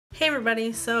Hey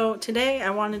everybody, so today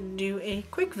I wanted to do a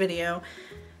quick video.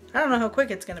 I don't know how quick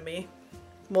it's gonna be.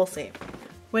 We'll see.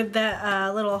 With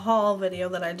that little haul video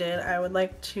that I did, I would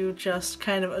like to just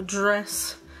kind of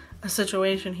address a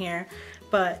situation here.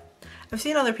 But I've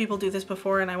seen other people do this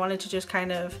before and I wanted to just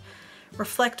kind of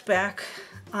reflect back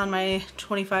on my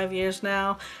 25 years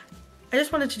now. I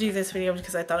just wanted to do this video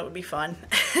because I thought it would be fun.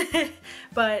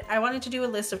 But I wanted to do a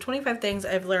list of 25 things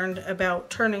I've learned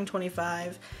about turning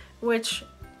 25, which,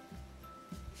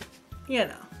 you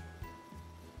know,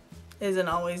 isn't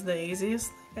always the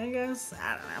easiest thing, I guess.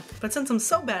 I don't know. But since I'm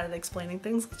so bad at explaining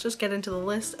things, let's just get into the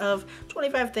list of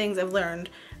 25 things I've learned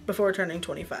before turning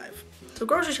 25. So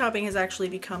grocery shopping has actually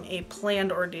become a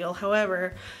planned ordeal.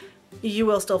 However, you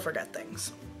will still forget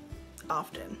things.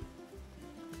 Often.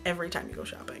 Every time you go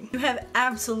shopping. You have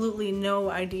absolutely no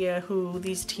idea who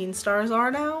these teen stars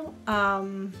are now.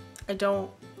 I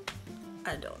don't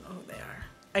know who they are.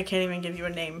 I can't even give you a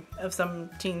name of some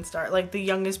teen star. Like, the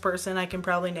youngest person I can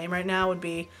probably name right now would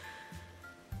be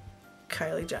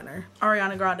Kylie Jenner.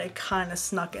 Ariana Grande kind of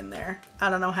snuck in there. I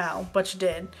don't know how, but she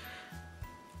did.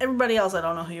 Everybody else, I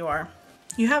don't know who you are.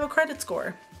 You have a credit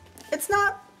score. It's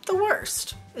not the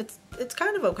worst. It's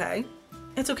kind of okay.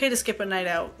 It's okay to skip a night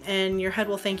out, and your head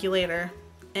will thank you later,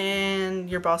 and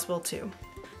your boss will too.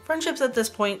 Friendships at this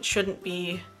point shouldn't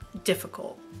be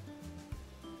difficult.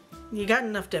 You got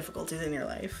enough difficulties in your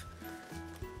life.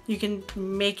 You can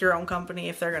make your own company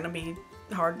if they're gonna be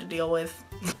hard to deal with.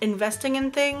 Investing in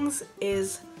things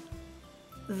is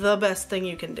the best thing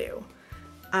you can do.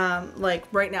 Like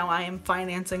right now I am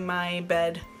financing my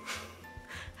bed.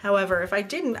 However, if I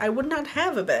didn't, I would not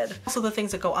have a bed. Also, the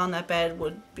things that go on that bed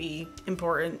would be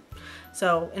important.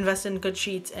 So invest in good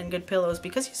sheets and good pillows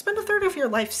because you spend a third of your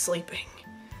life sleeping.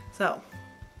 So,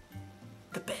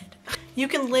 the bed. You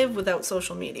can live without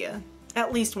social media.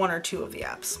 At least one or two of the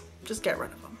apps. Just get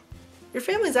rid of them. Your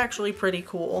family's actually pretty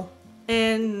cool.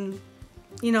 And,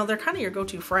 you know, they're kind of your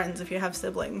go-to friends if you have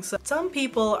siblings. So some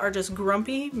people are just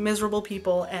grumpy, miserable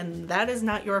people, and that is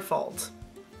not your fault.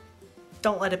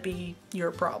 Don't let it be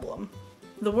your problem.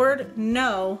 The word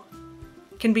no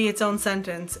can be its own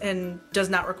sentence and does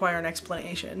not require an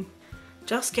explanation.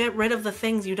 Just get rid of the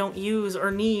things you don't use or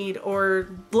need or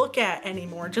look at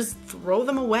anymore. Just throw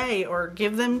them away or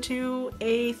give them to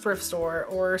a thrift store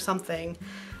or something.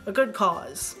 A good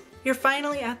cause. You're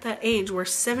finally at that age where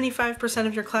 75%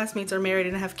 of your classmates are married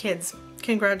and have kids.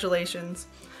 Congratulations.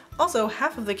 Also,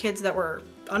 half of the kids that were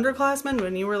underclassmen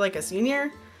when you were like a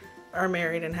senior are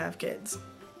married and have kids.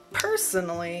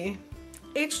 Personally,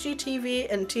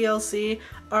 HGTV and TLC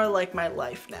are like my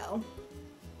life now.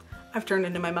 I've turned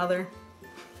into my mother.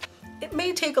 It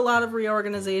may take a lot of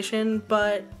reorganization,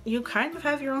 but you kind of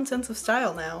have your own sense of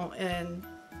style now, and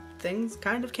things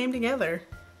kind of came together.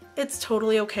 It's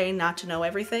totally okay not to know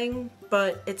everything,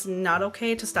 but it's not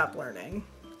okay to stop learning.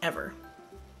 Ever.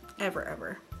 Ever,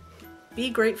 ever. Be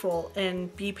grateful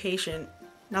and be patient.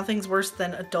 Nothing's worse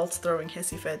than adults throwing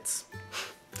hissy fits.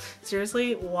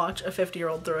 Seriously, watch a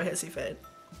 50-year-old throw a hissy fit.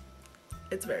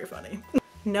 It's very funny.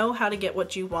 Know how to get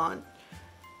what you want.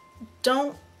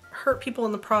 Don't hurt people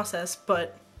in the process,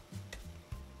 but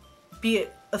be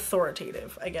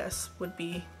authoritative, I guess, would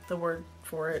be the word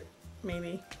for it,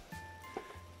 maybe.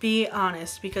 Be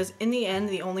honest, because in the end,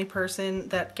 the only person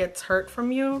that gets hurt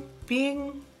from you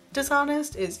being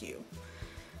dishonest is you.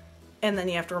 And then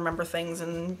you have to remember things,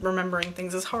 and remembering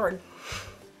things is hard.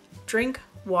 Drink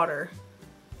water.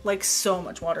 Like, so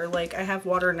much water. Like, I have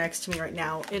water next to me right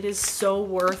now. It is so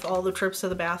worth all the trips to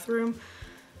the bathroom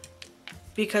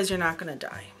because you're not gonna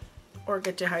die or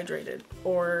get dehydrated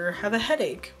or have a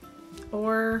headache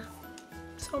or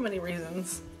so many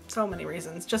reasons. So many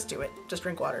reasons. Just do it. Just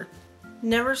drink water.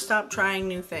 Never stop trying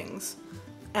new things.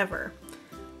 Ever.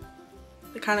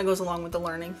 It kind of goes along with the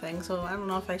learning thing, so I don't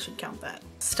know if I should count that.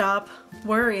 Stop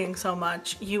worrying so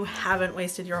much. You haven't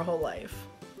wasted your whole life.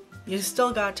 You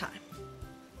still got time.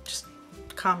 Just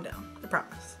calm down, I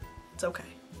promise. It's okay.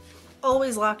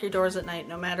 Always lock your doors at night,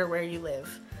 no matter where you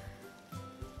live.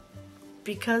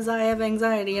 Because I have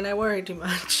anxiety and I worry too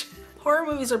much. Horror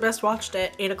movies are best watched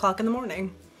at 8 o'clock in the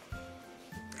morning.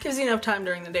 Gives you enough time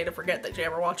during the day to forget that you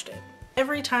ever watched it.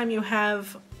 Every time you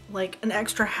have like an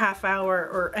extra half hour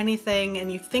or anything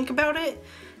and you think about it,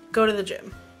 go to the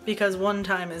gym. Because one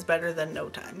time is better than no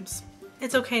times.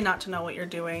 It's okay not to know what you're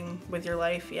doing with your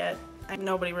life yet.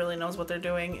 Nobody really knows what they're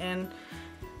doing, and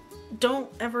don't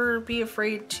ever be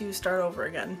afraid to start over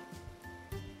again.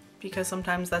 Because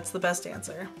sometimes that's the best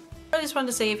answer. I just wanted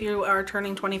to say, if you are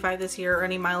turning 25 this year or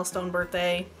any milestone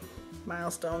birthday,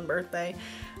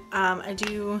 I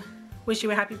do wish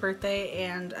you a happy birthday,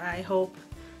 and I hope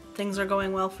things are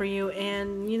going well for you,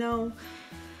 and you know,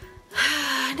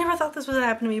 I never thought this would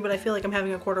happen to me, but I feel like I'm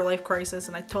having a quarter life crisis,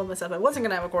 and I told myself I wasn't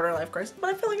gonna have a quarter life crisis, but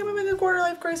I feel like I'm having a quarter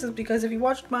life crisis because if you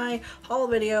watched my haul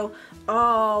video,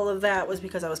 all of that was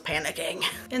because I was panicking.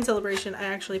 In celebration, I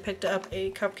actually picked up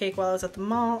a cupcake while I was at the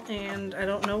mall, and I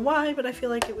don't know why, but I feel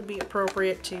like it would be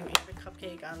appropriate to eat a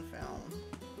cupcake on film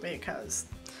because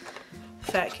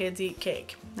fat kids eat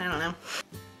cake. I don't know.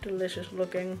 Delicious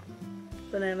looking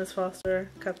Bananas Foster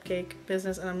cupcake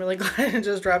business, and I'm really glad I didn't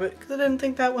just drop it because I didn't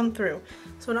think that one through.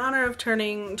 So in honor of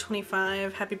turning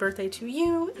 25, happy birthday to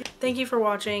you. Thank you for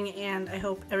watching, and I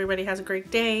hope everybody has a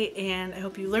great day, and I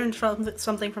hope you learned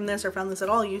something from this or found this at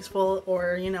all useful,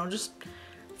 or you know, just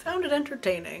found it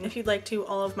entertaining. If you'd like to,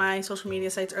 all of my social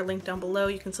media sites are linked down below.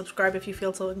 You can subscribe if you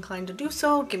feel so inclined to do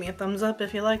so. Give me a thumbs up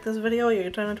if you like this video. You're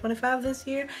turning 25 this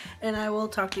year, and I will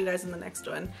talk to you guys in the next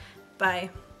one. Bye.